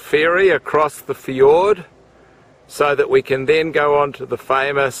this ferry across the fjord, so that we can then go on to the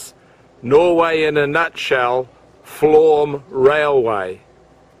famous Norway in a nutshell Florm Railway.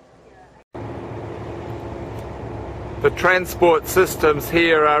 The transport systems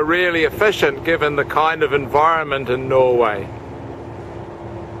here are really efficient given the kind of environment in Norway.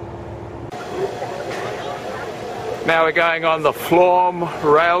 Now we're going on the Florm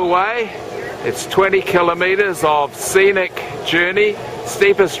Railway. It's 20 kilometres of scenic journey,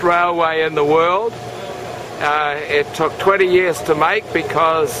 steepest railway in the world. It took 20 years to make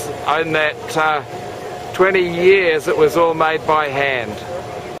because in that 20 years it was all made by hand.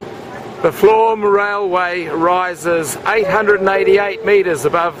 The Florm Railway rises 888 metres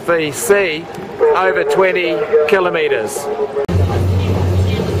above the sea, over 20 kilometres.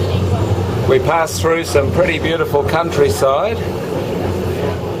 We pass through some pretty beautiful countryside.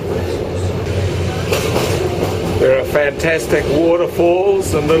 There are fantastic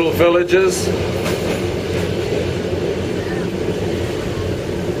waterfalls and little villages.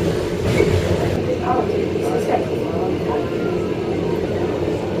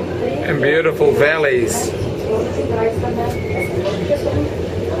 And beautiful valleys.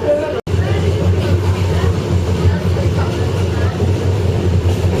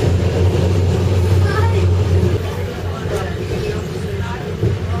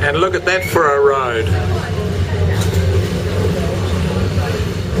 And look at that for a road.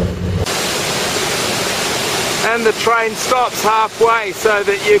 And the train stops halfway so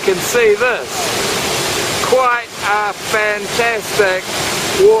that you can see this. Quite a fantastic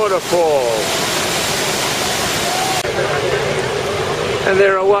waterfall. And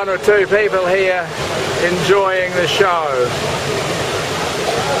there are one or two people here enjoying the show.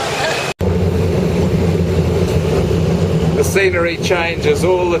 The scenery changes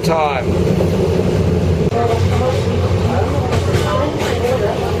all the time.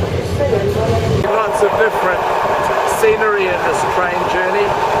 Lots of different scenery in this train journey.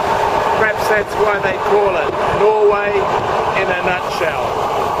 Perhaps that's why they call it Norway in a nutshell.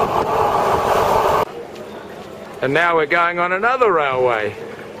 And now we're going on another railway,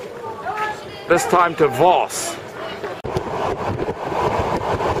 this time to Voss.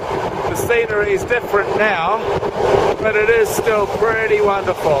 The scenery is different now, but it is still pretty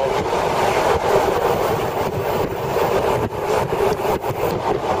wonderful.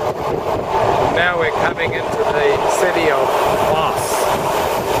 Now we're coming into the city of Voss.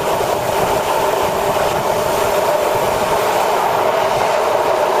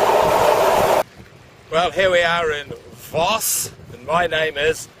 Well, here we are in Voss, and my name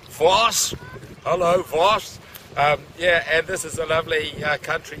is Voss. Hello, Voss. Yeah, and this is a lovely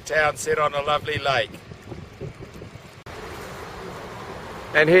country town set on a lovely lake.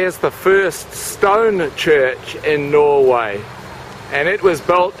 And here's the first stone church in Norway, and it was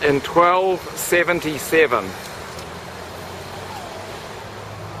built in 1277.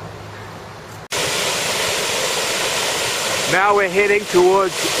 Now we're heading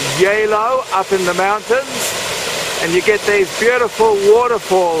towards Yalo up in the mountains, and you get these beautiful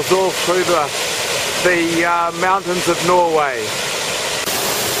waterfalls all through the mountains of Norway.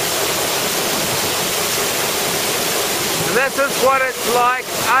 And this is what it's like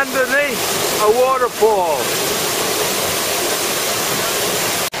underneath a waterfall.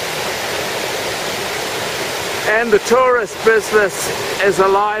 And the tourist business is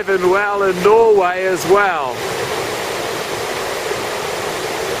alive and well in Norway as well.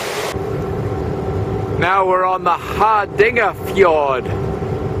 Now we're on the Hardanger fjord,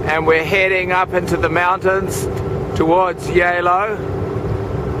 and we're heading up into the mountains towards Yalo.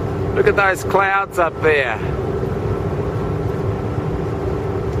 Look at those clouds up there.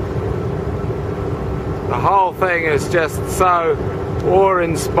 The whole thing is just so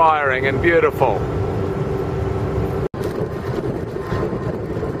awe-inspiring and beautiful.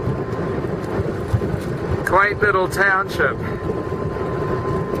 Quaint little township.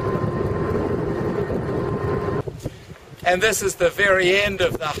 And this is the very end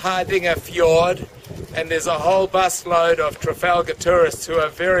of the Hardanger fjord, and there's a whole busload of Trafalgar tourists who are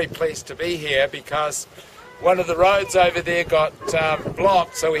very pleased to be here because one of the roads over there got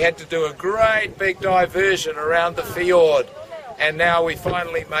blocked, so we had to do a great big diversion around the fjord, and now we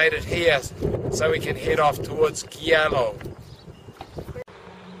finally made it here so we can head off towards Yalo.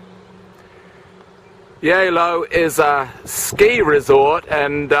 Yalo is a ski resort,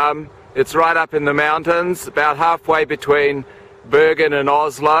 and it's right up in the mountains, about halfway between Bergen and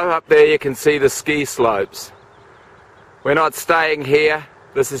Oslo. Up there you can see the ski slopes. We're not staying here,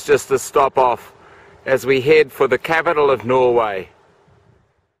 this is just a stop off as we head for the capital of Norway.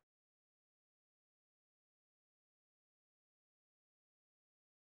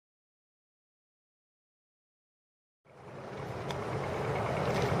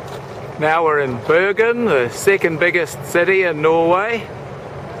 Now we're in Bergen, the second biggest city in Norway.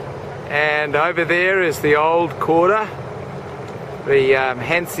 And over there is the old quarter, the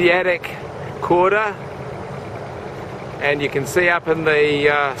Hanseatic quarter, and you can see up in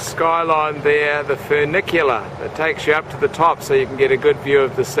the skyline there the funicular that takes you up to the top so you can get a good view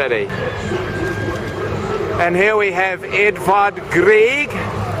of the city. And here we have Edvard Grieg,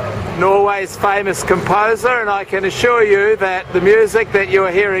 Norway's famous composer, and I can assure you that the music that you're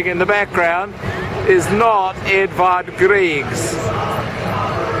hearing in the background is not Edvard Grieg's.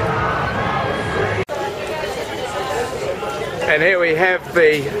 And here we have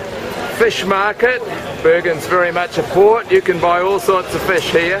the fish market. Bergen's very much a port. You can buy all sorts of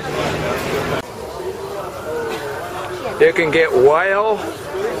fish here. You can get whale,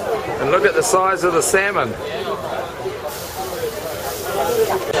 and look at the size of the salmon.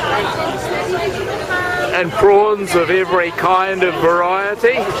 And prawns of every kind of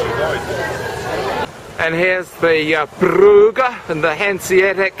variety. And here's the Brugge and the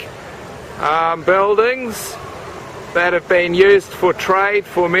Hanseatic buildings that have been used for trade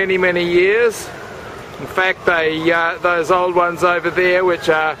for many, many years. In fact, those old ones over there, which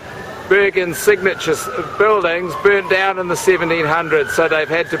are Bergen's signature buildings, burnt down in the 1700s, so they've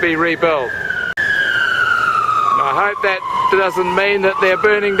had to be rebuilt. And I hope that doesn't mean that they're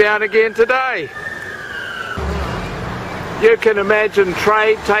burning down again today. You can imagine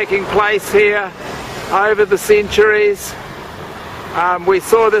trade taking place here over the centuries. We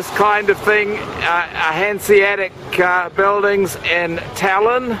saw this kind of thing, Hanseatic buildings in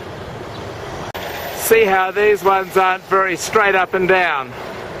Tallinn. See how these ones aren't very straight up and down.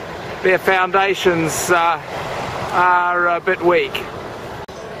 Their foundations are a bit weak.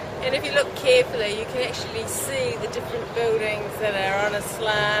 And if you look carefully, you can actually see the different buildings that are on a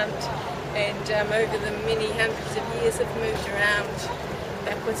slant, and over the many hundreds of years have moved around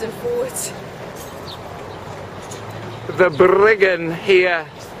backwards and forwards. The Bergen here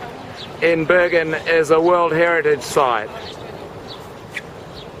in Bergen is a World Heritage Site.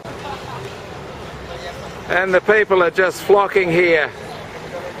 And the people are just flocking here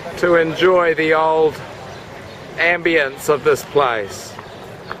to enjoy the old ambience of this place.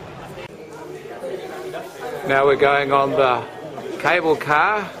 Now we're going on the cable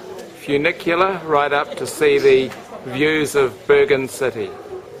car funicular right up to see the views of Bergen city.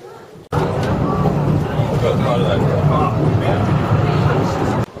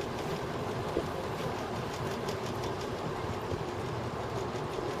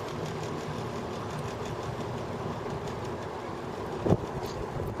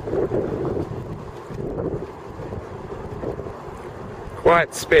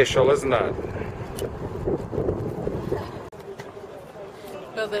 Quite special, isn't it?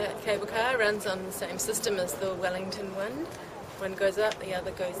 Well, the cable car runs on the same system as the Wellington one. One goes up, the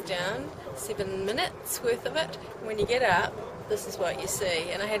other goes down. 7 minutes worth of it. When you get up, this is what you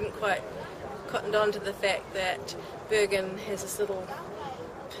see. And I hadn't quite cottoned on to the fact that Bergen has this little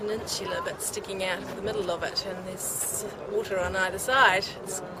peninsula bit sticking out of the middle of it, and there's water on either side.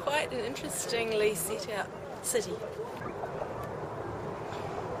 It's quite an interestingly set out city.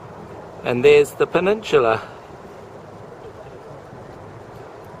 And there's the peninsula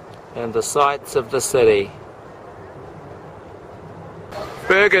and the sights of the city.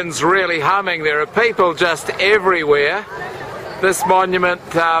 Bergen's really humming. There are people just everywhere. This monument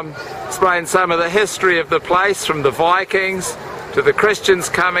explains some of the history of the place, from the Vikings to the Christians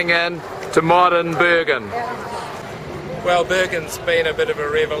coming in to modern Bergen. Well, Bergen's been a bit of a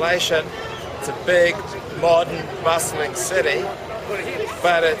revelation. It's a big, modern, bustling city,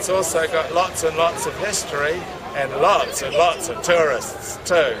 but it's also got lots and lots of history and lots of tourists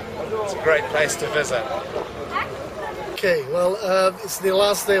too. It's a great place to visit. Okay, well, it's the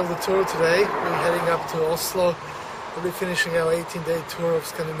last day of the tour today. We're heading up to Oslo. We'll be finishing our 18-day tour of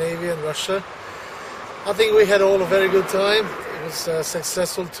Scandinavia and Russia. I think we had all a very good time. It was a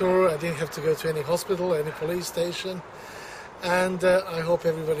successful tour. I didn't have to go to any hospital, any police station. And I hope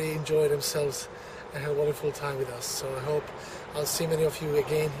everybody enjoyed themselves and had a wonderful time with us. So I hope I'll see many of you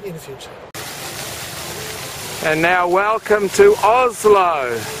again in the future. And now welcome to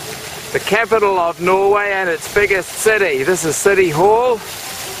Oslo, the capital of Norway and its biggest city. This is City Hall,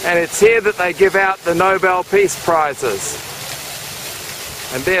 and it's here that they give out the Nobel Peace Prizes.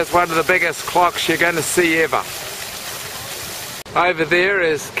 And there's one of the biggest clocks you're going to see ever. Over there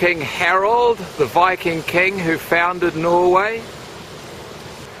is King Harald, the Viking king who founded Norway.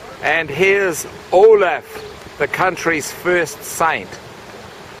 And here's Olaf, the country's first saint.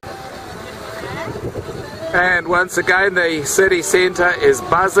 And once again, the city centre is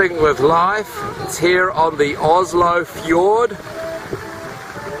buzzing with life. It's here on the Oslo fjord.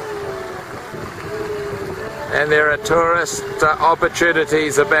 And there are tourist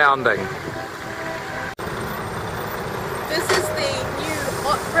opportunities abounding. This is the new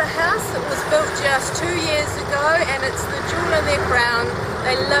opera house. It was built just 2 years ago, and it's the jewel in their crown.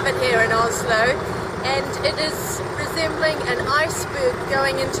 They love it here in Oslo. And it is resembling an iceberg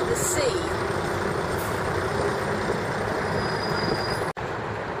going into the sea.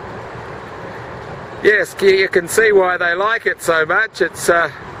 Yes, you can see why they like it so much. It's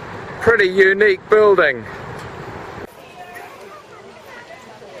a pretty unique building.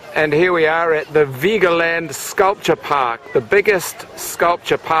 And here we are at the Vigeland Sculpture Park, the biggest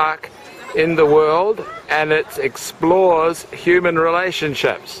sculpture park in the world, and it explores human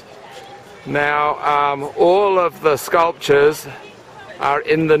relationships. Now, all of the sculptures are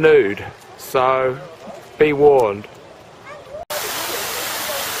in the nude, so be warned.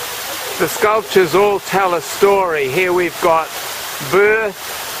 The sculptures all tell a story. Here we've got birth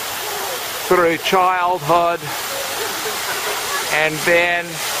through childhood and then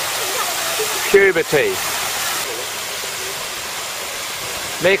puberty.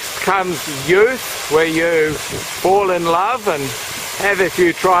 Next comes youth, where you fall in love and have a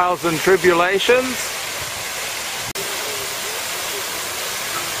few trials and tribulations.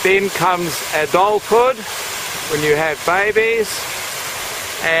 Then comes adulthood, when you have babies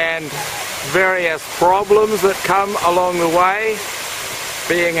and various problems that come along the way,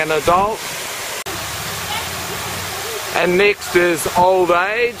 being an adult. And next is old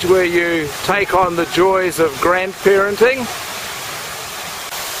age, where you take on the joys of grandparenting.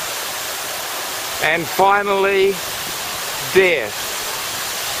 And finally, death.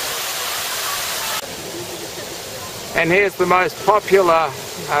 And here's the most popular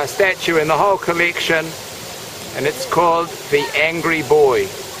statue in the whole collection, and it's called the Angry Boy.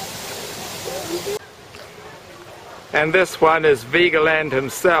 And this one is Vigeland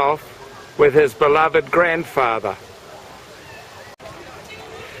himself with his beloved grandfather.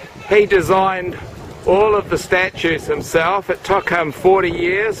 He designed all of the statues himself. It took him 40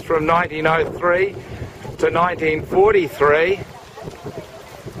 years, from 1903 to 1943.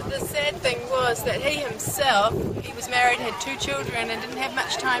 The sad thing was that he himself, he was married, had 2 children and didn't have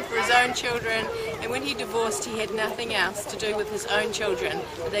much time for his own children, and when he divorced he had nothing else to do with his own children.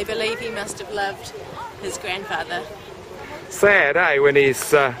 But they believe he must have loved his grandfather. Sad, eh, when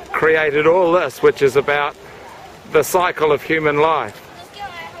he's created all this, which is about the cycle of human life.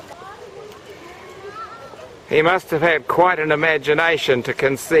 He must have had quite an imagination to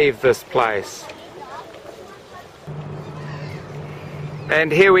conceive this place. And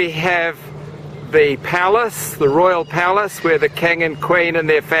here we have the palace, the royal palace, where the king and queen and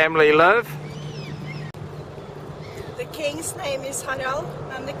their family live. The king's name is Harald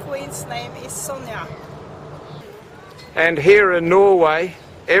and the queen's name is Sonja. And here in Norway,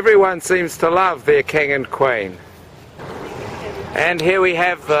 everyone seems to love their king and queen. And here we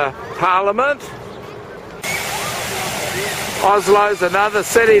have the parliament. Oslo's another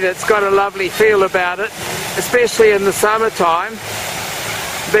city that's got a lovely feel about it, especially in the summertime.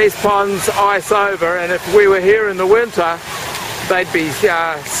 These ponds ice over, and if we were here in the winter, they'd be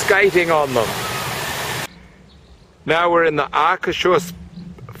skating on them. Now we're in the Akershus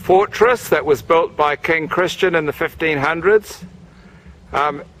fortress that was built by King Christian in the 1500s,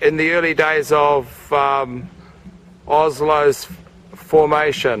 in the early days of Oslo's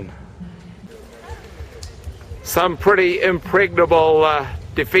formation. Some pretty impregnable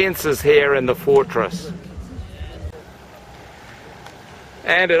defences here in the fortress.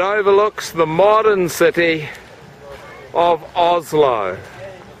 And it overlooks the modern city of Oslo.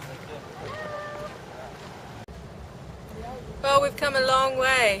 Well, we've come a long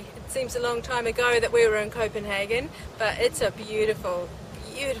way. It seems a long time ago that we were in Copenhagen, but it's a beautiful,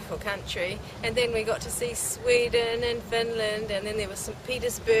 beautiful country. And then we got to see Sweden and Finland, and then there was St.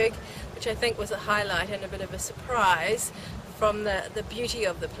 Petersburg, which I think was a highlight and a bit of a surprise from the beauty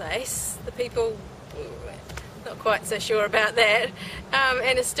of the place. The people, not quite so sure about that.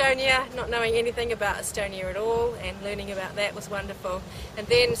 And Estonia, not knowing anything about Estonia at all, and learning about that was wonderful. And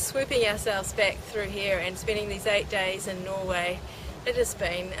then swooping ourselves back through here and spending these 8 days in Norway. It has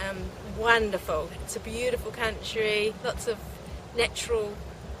been wonderful. It's a beautiful country, lots of natural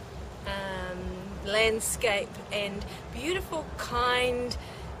landscape and beautiful, kind,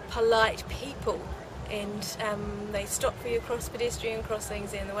 polite people. And they stop for you across pedestrian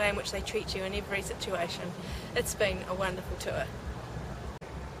crossings and the way in which they treat you in every situation. It's been a wonderful tour.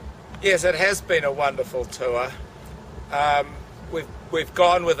 Yes, it has been a wonderful tour. We've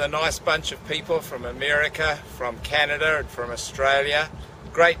gone with a nice bunch of people from America, from Canada and from Australia.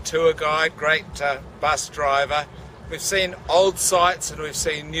 Great tour guide, great bus driver. We've seen old sites and we've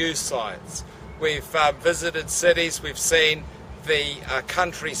seen new sites. We've visited cities, we've seen the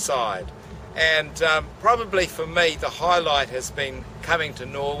countryside. And probably for me the highlight has been coming to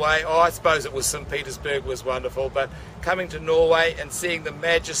Norway. Oh, I suppose it was St. Petersburg was wonderful, but coming to Norway and seeing the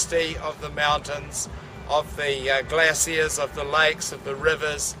majesty of the mountains, of the glaciers, of the lakes, of the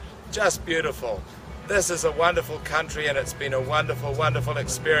rivers, just beautiful. This is a wonderful country, and it's been a wonderful, wonderful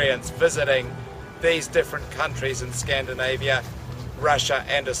experience visiting these different countries in Scandinavia, Russia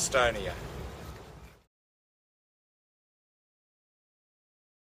and Estonia.